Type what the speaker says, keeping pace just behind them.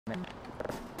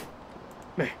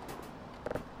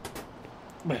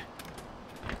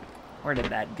Where did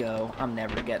that go? I'm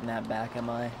never getting that back, am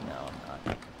I? No, I'm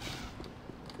not.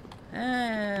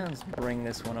 Let's bring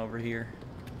this one over here.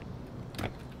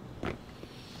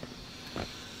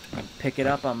 Pick it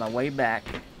up on my way back.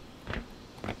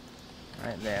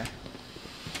 Right there.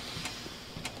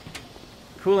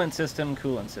 Coolant system,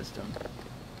 coolant system.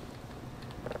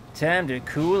 Time to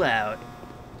cool out.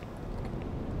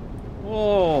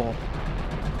 Whoa.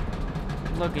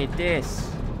 Look at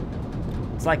this.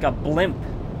 It's like a blimp.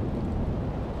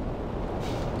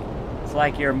 It's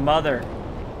like your mother.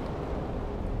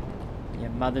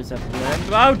 Your mother's a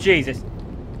blimp. Oh, Jesus.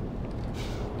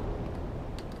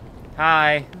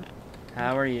 Hi.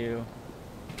 How are you?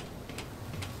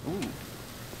 Ooh.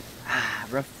 Ah,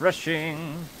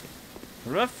 refreshing.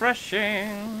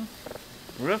 Refreshing.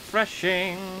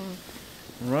 Refreshing.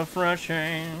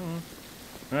 Refreshing.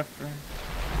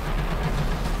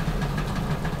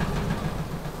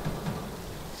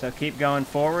 So keep going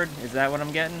forward? Is that what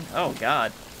I'm getting? Oh,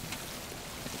 God.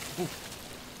 Ooh.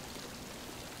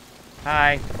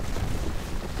 Hi.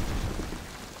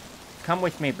 Come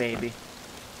with me, baby.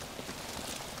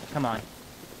 Come on.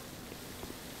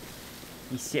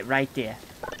 You sit right there.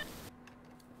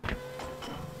 Come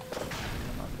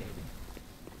on, baby.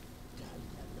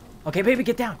 Okay, baby,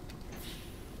 get down.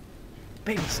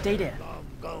 Baby, stay there.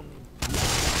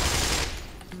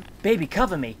 Baby,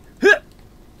 cover me.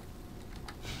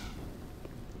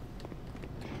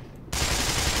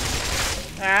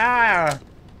 Ah!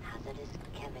 Hazardous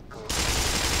chemicals.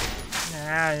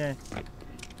 Ah.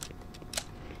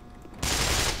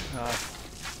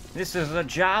 This is a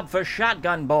job for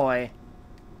Shotgun Boy.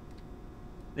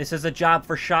 This is a job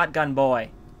for Shotgun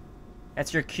Boy.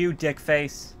 That's your cue, dick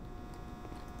face.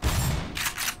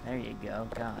 There you go,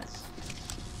 God.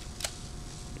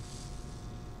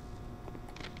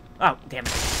 Oh, damn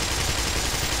it.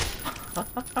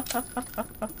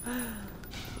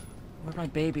 Where'd my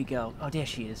baby go? Oh, there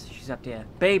she is. She's up there.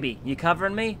 Baby, you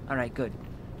covering me? Alright, good.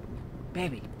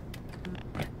 Baby.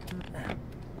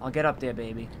 I'll get up there,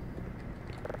 baby.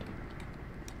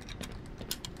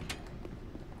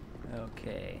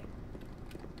 Okay.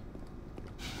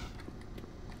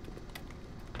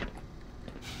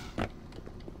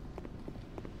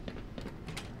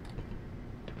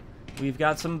 We've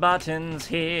got some buttons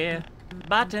here.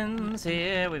 Buttons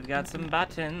here. We've got some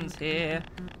buttons here.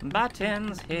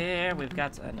 Buttons here. We've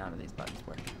got none of these buttons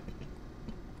work.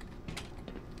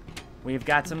 We've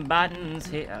got some buttons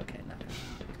here. Okay, no.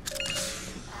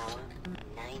 Power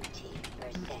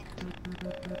 90%.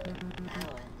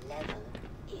 Power level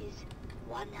is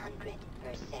 100%.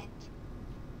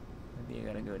 Maybe you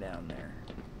gotta go down there.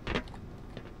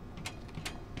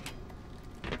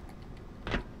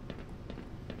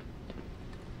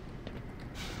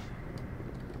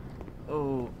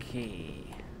 Okay.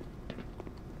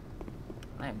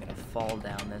 I am gonna fall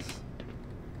down this.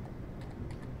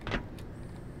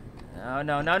 No,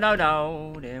 no, no, no,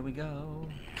 no. There we go.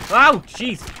 Oh,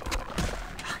 jeez.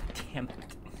 Damn it.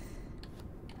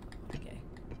 Okay.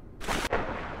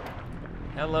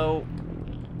 Hello.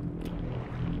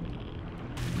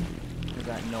 There's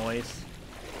that noise.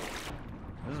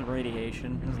 This is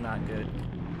radiation. This is not good.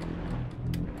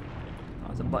 Oh,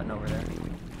 there's a button over there.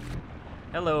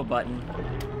 Hello, button.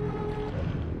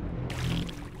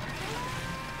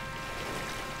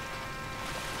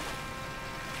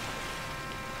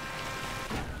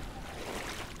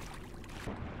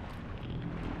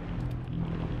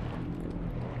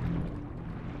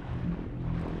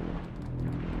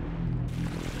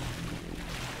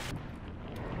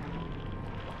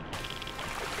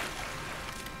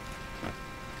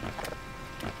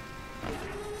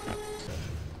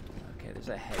 Okay, there's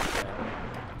a head down.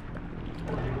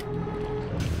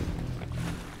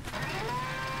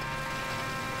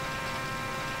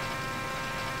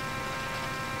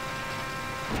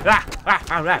 Ah! Ah!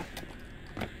 Ah! Ah!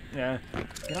 Yeah.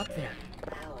 Get up there.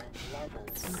 Power level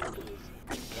is 100%.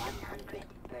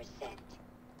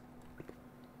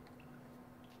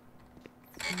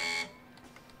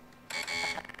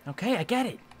 Okay, I get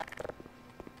it.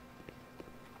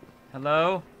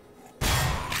 Hello?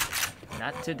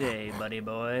 Not today, buddy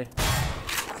boy.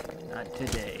 Not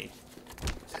today.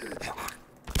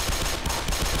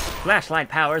 Flashlight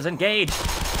powers engaged.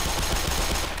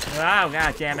 Oh,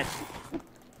 god damn it.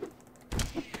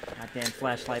 Goddamn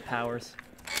flashlight powers.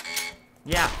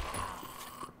 Yeah.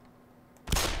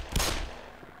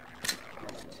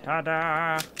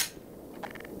 Ta-da!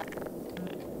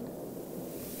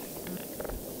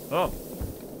 Oh.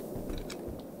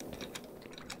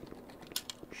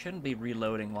 Shouldn't be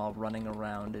reloading while running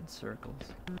around in circles.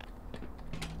 Okay,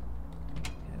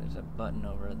 there's a button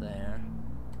over there.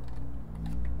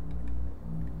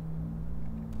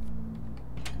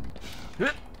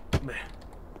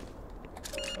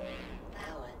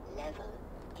 Power level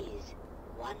is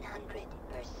 100%.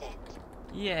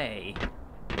 Yay.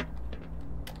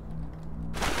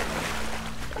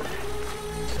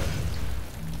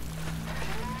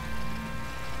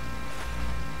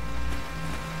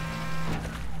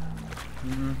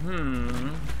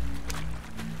 Mm-hmm.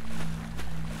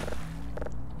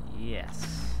 Yes.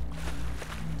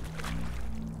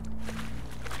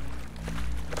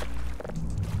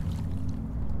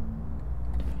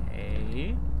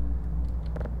 Okay.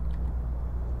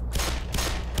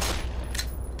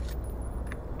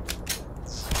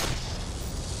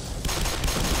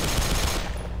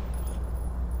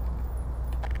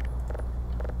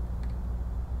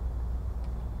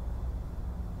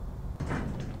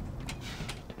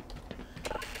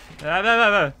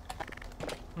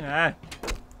 Ah.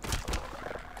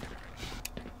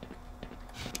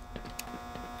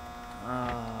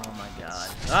 Oh my god.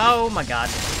 Oh my god.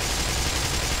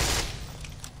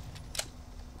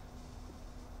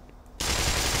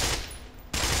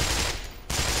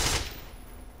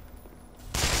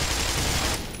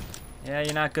 Yeah,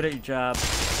 you're not good at your job.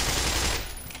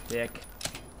 Dick.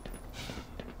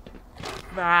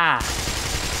 Ah!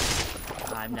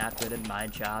 I'm not good at my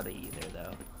job either,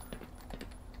 though.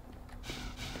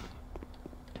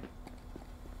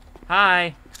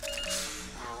 Hi!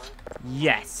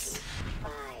 Yes!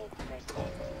 5%.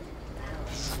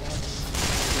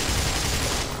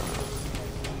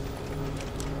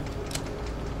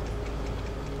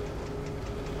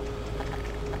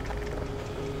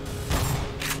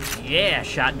 Yeah,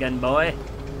 shotgun boy!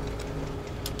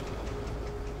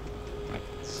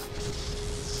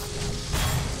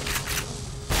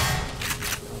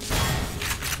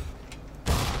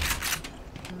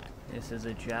 This is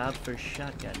a job for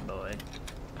shotgun boy.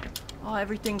 Oh,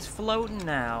 everything's floating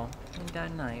now. Ain't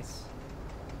that nice?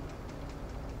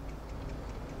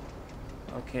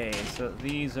 Okay, so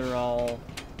these are all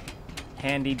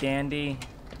handy dandy.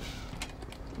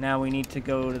 Now we need to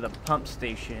go to the pump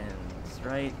stations,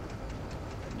 right?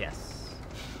 Yes.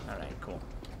 Alright, cool.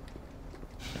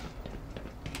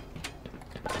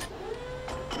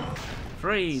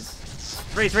 Freeze!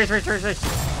 Freeze, freeze, freeze, freeze,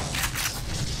 freeze!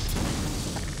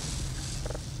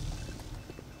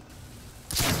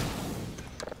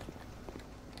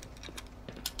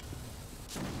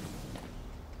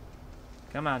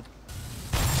 Come on.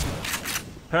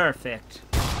 Perfect.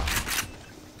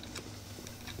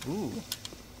 Ooh.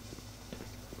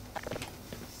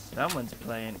 Someone's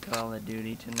playing Call of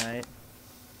Duty tonight.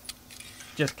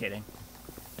 Just kidding.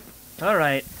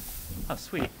 Alright. Oh,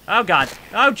 sweet. Oh, God.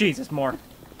 Oh, Jesus, more.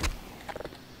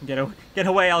 Get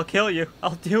away, I'll kill you.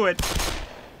 I'll do it.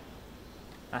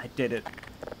 I did it.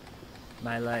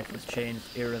 My life was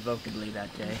changed irrevocably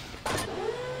that day.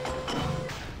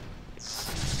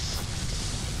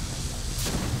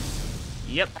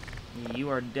 Yep, you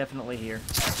are definitely here.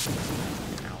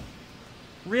 Ow.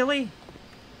 Really?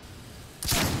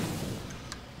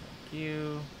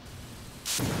 You.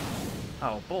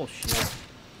 Oh, bullshit.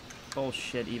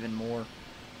 Bullshit even more.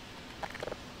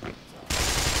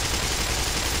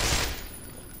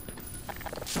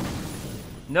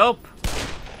 Nope.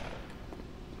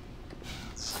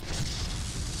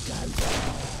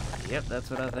 Yep, that's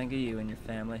what I think of you and your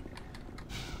family.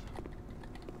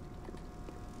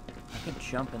 I could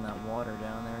jump in that water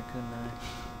down there, couldn't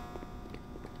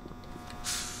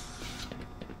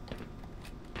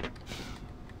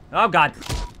I? Oh, God.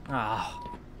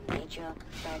 Oh. Major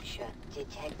fracture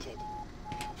detected.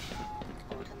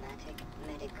 Automatic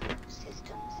medical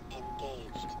systems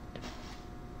engaged.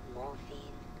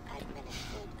 Morphine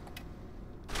administered.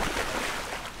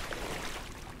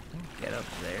 Get up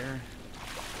there.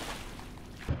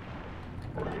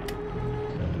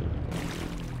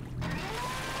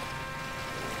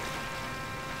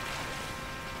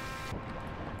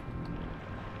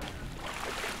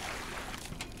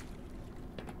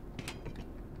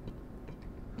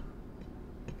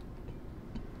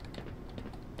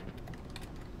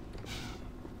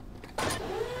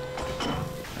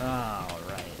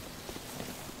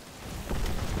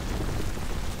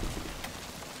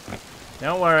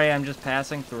 Don't worry, I'm just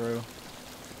passing through.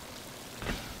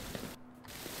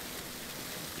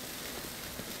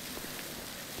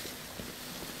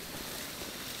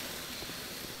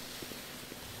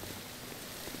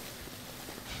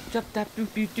 Chop tap doo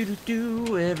doo doo doo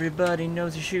doo. Everybody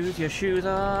knows your shoes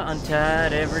are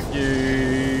untied every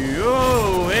day.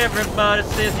 Oh, everybody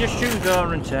says your shoes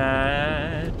are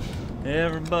untied.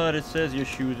 Everybody says your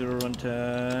shoes are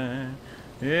untied.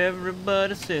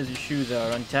 Everybody says your shoes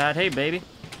are untied. Hey, baby.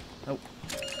 Oh,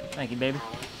 thank you, baby.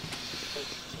 Power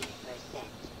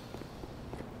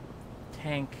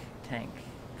 60%. Tank.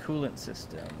 Coolant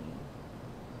system.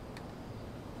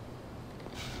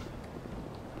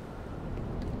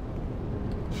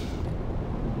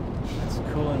 That's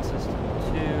coolant system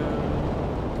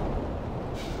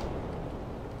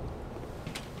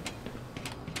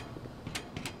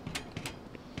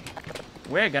 2.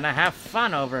 We're gonna have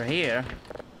fun over here.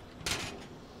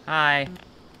 Hi.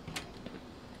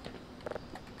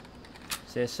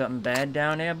 Is there something bad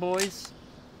down there, boys?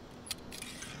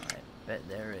 I bet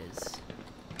there is.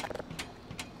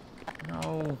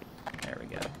 No. There we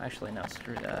go. Actually, no,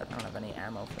 screw that. I don't have any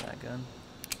ammo for that gun.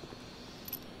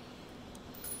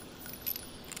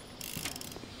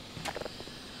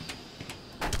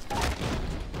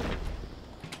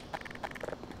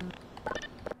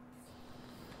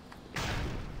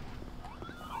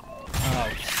 Oh,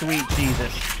 sweet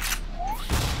Jesus.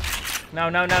 No,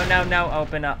 no, no, no, no.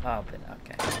 Open up. Open.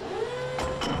 Okay.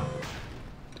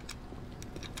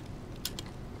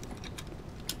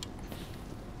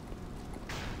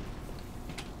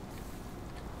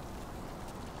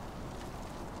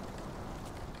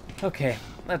 Okay,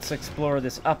 let's explore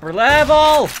this upper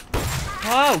level!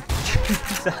 Oh,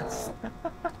 Jesus!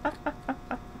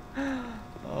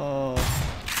 Oh,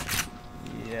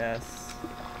 yes.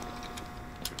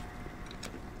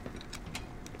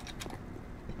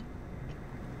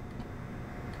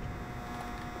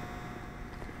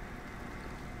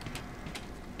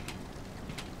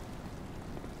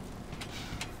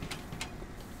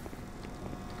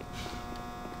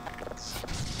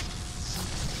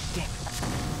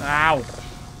 Ow!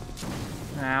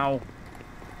 Ow.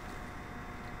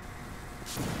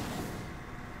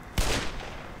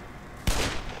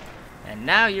 And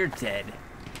now you're dead.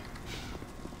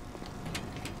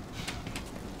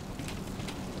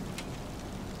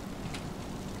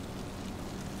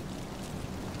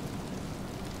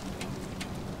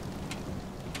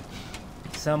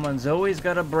 Someone's always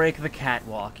got to break the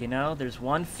catwalk, you know? There's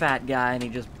one fat guy and he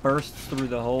just bursts through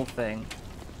the whole thing.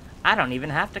 I don't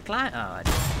even have to climb. Oh, I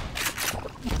did.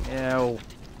 Ew.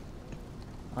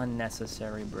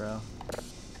 Unnecessary, bro.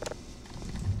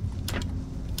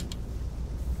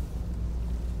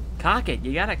 Cock it.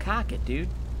 You gotta cock it, dude.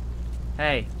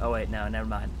 Hey. Oh, wait. No, never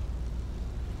mind.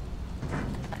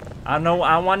 I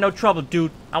want no trouble,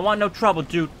 dude. I want no trouble,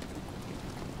 dude.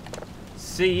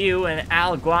 See you in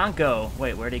Alguanco.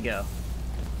 Wait, where'd he go?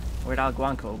 Where'd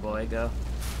Alguanco boy go?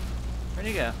 Where'd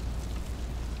he go?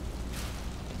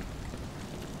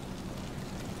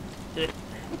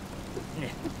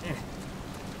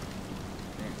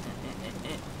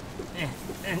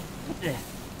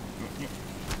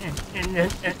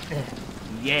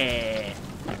 Yeah.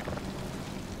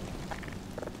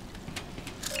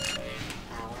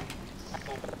 Power 70%.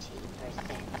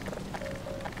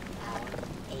 Power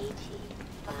 85%.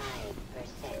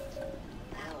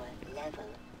 Power level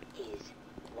is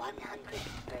 100%.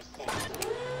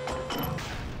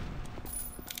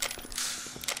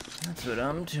 That's what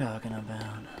I'm talking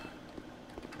about.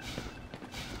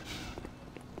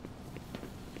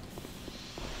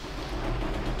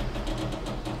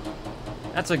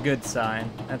 That's a good sign.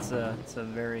 It's a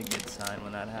very good sign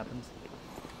when that happens.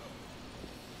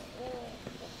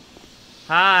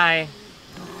 Hi.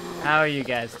 How are you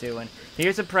guys doing?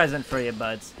 Here's a present for you,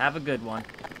 buds. Have a good one.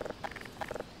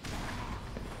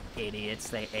 Idiots,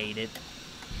 they ate it.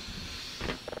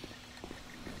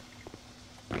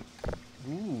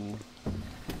 Ooh.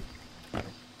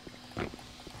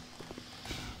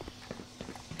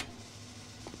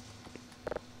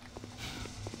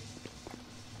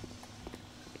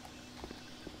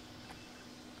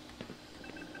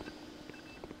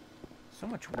 So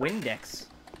much Windex.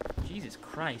 Jesus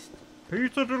Christ.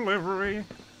 Pizza delivery.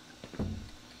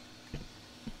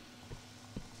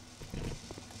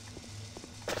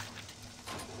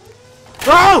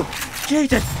 Oh!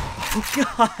 Jesus!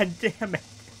 God damn it.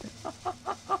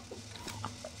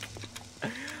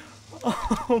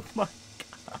 Oh my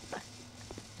God.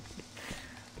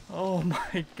 Oh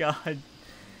my God.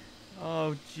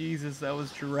 Oh Jesus, that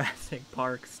was Jurassic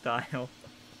Park style.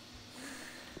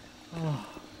 Oh.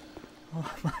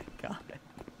 Oh my God.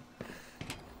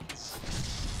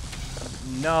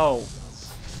 No.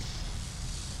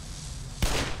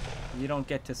 You don't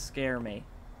get to scare me.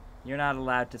 You're not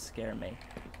allowed to scare me.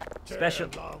 Special.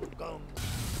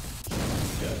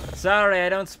 Sorry, I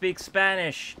don't speak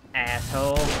Spanish,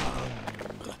 asshole.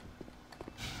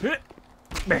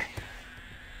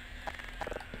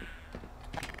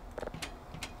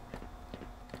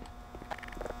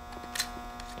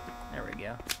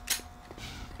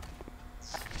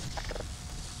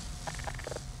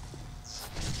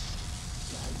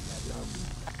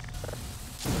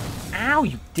 Ow,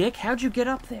 you dick! How'd you get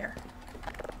up there?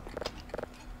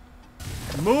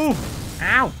 Move!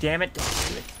 Ow, damn it!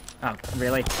 Oh,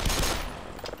 really?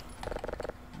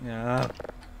 Yeah.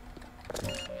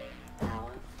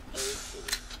 Power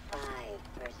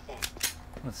 85%.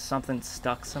 Was something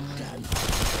stuck somewhere?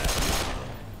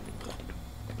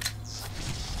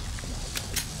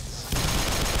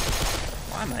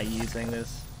 Why am I using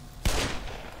this?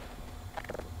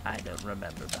 I don't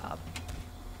remember, Bob.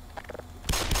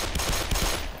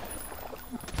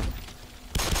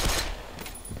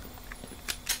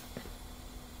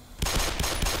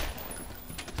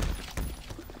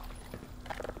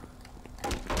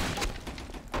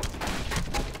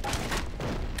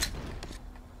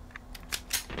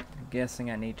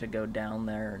 Guessing I need to go down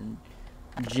there and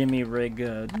jimmy rig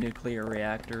a nuclear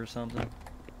reactor or something.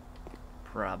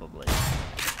 Probably.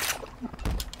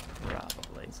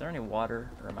 Probably. Is there any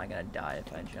water, or am I gonna die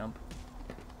if I jump?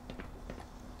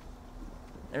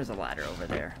 There's a ladder over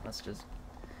there. Let's just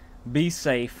be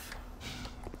safe.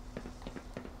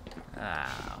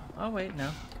 Oh, oh wait,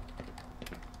 no.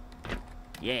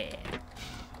 Yeah.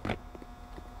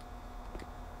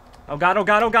 Oh god, oh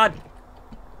god, oh god!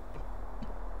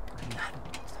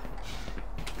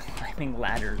 Climbing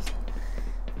ladders.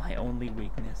 My only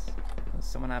weakness. Is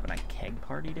someone having a keg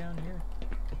party down here?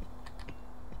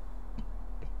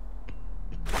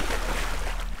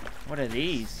 What are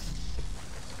these?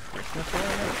 Christmas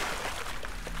ornaments?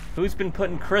 Who's been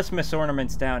putting Christmas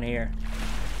ornaments down here?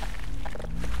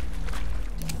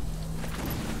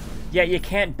 Yeah, you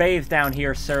can't bathe down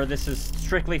here, sir. This is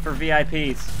strictly for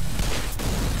VIPs.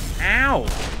 Ow!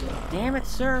 Damn it,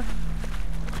 sir.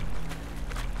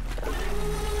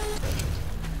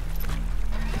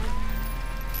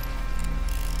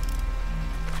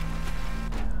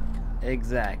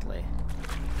 Exactly.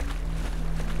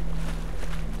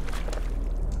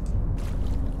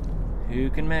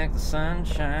 Who can make the sun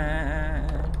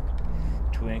shine?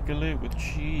 Twinkle it with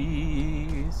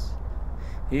cheese.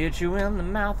 Hit you in the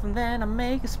mouth and then I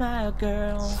make you smile,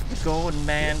 girl. The golden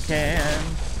man can.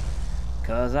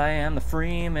 'Cause I am the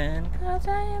Freeman. 'Cause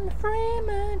I am the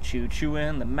Freeman. Shoot you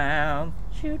in the mouth.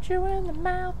 Shoot you in the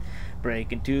mouth.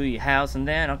 Break into your house and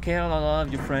then I'll kill all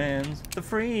of your friends. The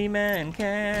Freeman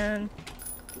can.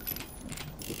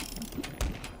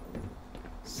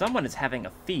 Someone is having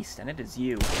a feast and it is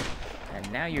you. And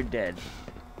now you're dead.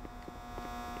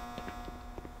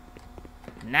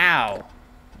 Now.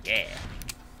 Yeah.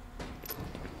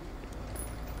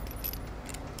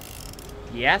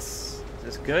 Yes? Is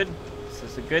this good? Is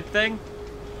this a good thing?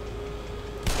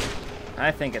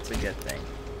 I think it's a good thing.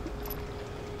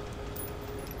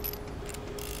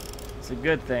 It's a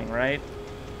good thing, right?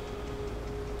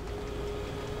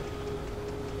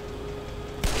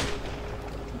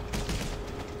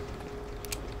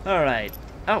 Alright.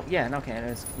 Oh, yeah, okay, it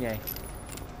is. Yay.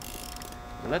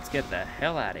 Let's get the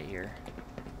hell out of here.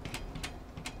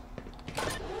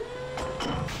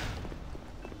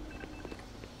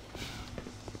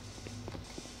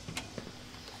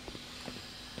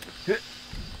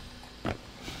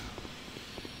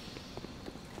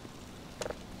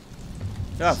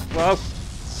 Oh, whoa.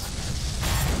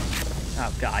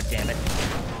 Oh, god damn it.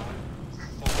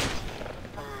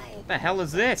 What the hell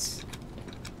is this?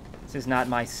 This is not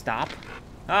my stop.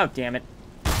 Oh, damn it.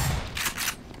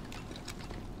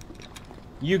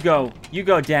 You go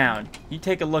down. You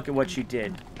take a look at what you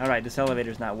did. Alright, this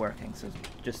elevator's not working, so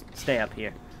just stay up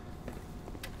here.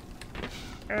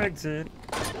 Exit.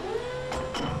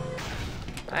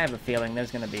 I have a feeling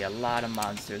there's going to be a lot of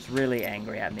monsters really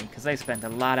angry at me, because they spent a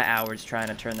lot of hours trying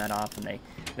to turn that off, and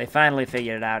they finally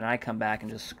figured it out, and I come back and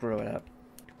just screw it up.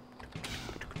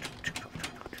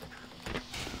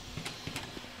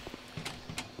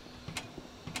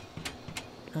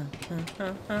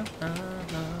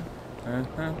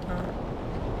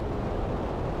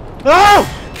 Oh!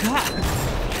 God!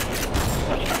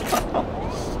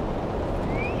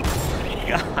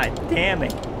 God damn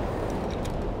it!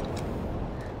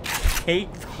 I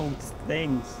hate those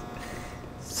things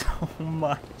so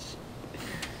much.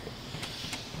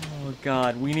 Oh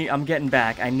God, I'm getting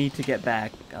back. I need to get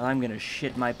back. I'm gonna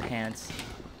shit my pants.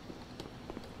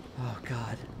 Oh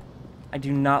God. I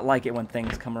do not like it when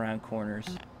things come around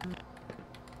corners.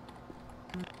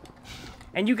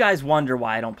 And you guys wonder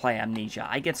why I don't play Amnesia.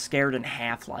 I get scared in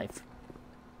Half-Life.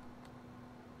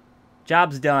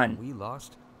 Job's done. We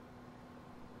lost?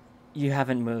 You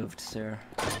haven't moved, sir.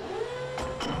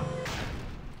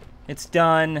 It's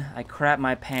done. I crap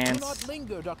my pants. Do not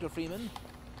linger, Dr. Freeman.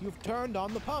 You've turned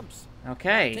on the pumps.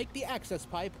 Okay. Now take the access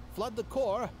pipe, flood the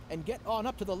core, and get on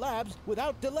up to the labs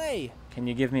without delay. Can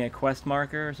you give me a quest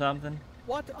marker or something?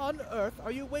 What on earth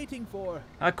are you waiting for?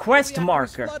 A quest The reactor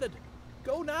is marker. flooded.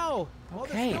 Go now. While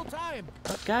Okay. there's still time.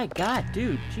 What guy? God,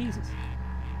 dude, Jesus.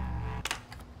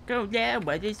 Go now,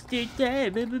 what is this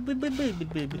time? Oh,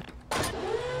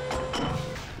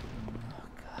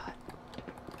 God.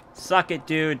 Suck it,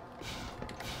 dude.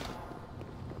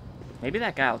 Maybe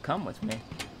that guy will come with me.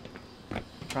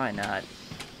 Probably not.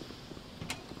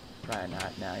 Probably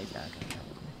not. No, he's not gonna come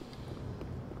with me.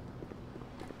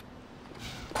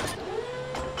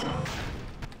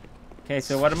 Okay,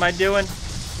 so what am I doing?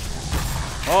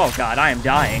 Oh God, I am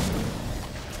dying.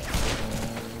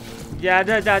 Yeah,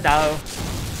 da.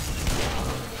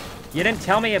 You didn't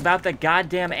tell me about the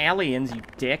goddamn aliens, you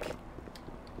dick.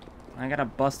 I gotta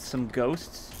bust some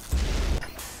ghosts.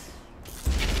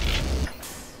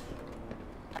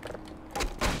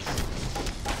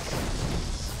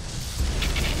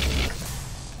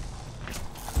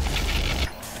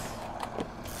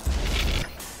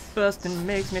 Busting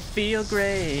makes me feel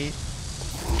great.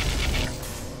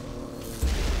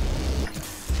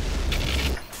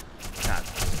 God.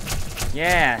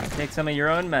 Yeah, take some of your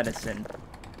own medicine.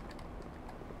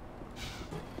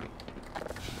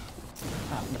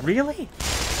 Oh, really?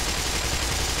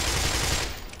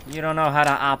 You don't know how to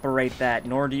operate that,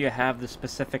 nor do you have the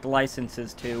specific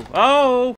licenses to. Oh!